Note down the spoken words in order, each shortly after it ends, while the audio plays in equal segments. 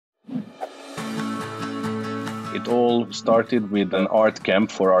It all started with an art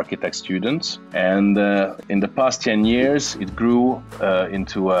camp for architect students. And in the past 10 years, it grew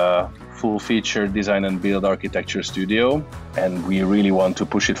into a full-featured design and build architecture studio. And we really want to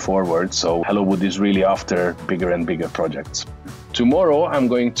push it forward. So HelloWood is really after bigger and bigger projects. Tomorrow, I'm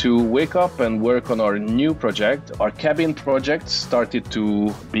going to wake up and work on our new project. Our cabin project started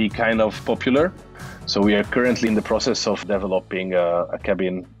to be kind of popular. So we are currently in the process of developing a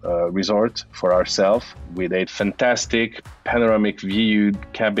cabin resort for ourselves with 8 fantastic panoramic viewed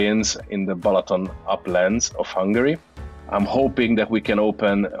cabins in the Balaton uplands of Hungary. I'm hoping that we can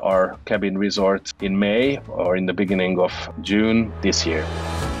open our cabin resort in May or in the beginning of June this year.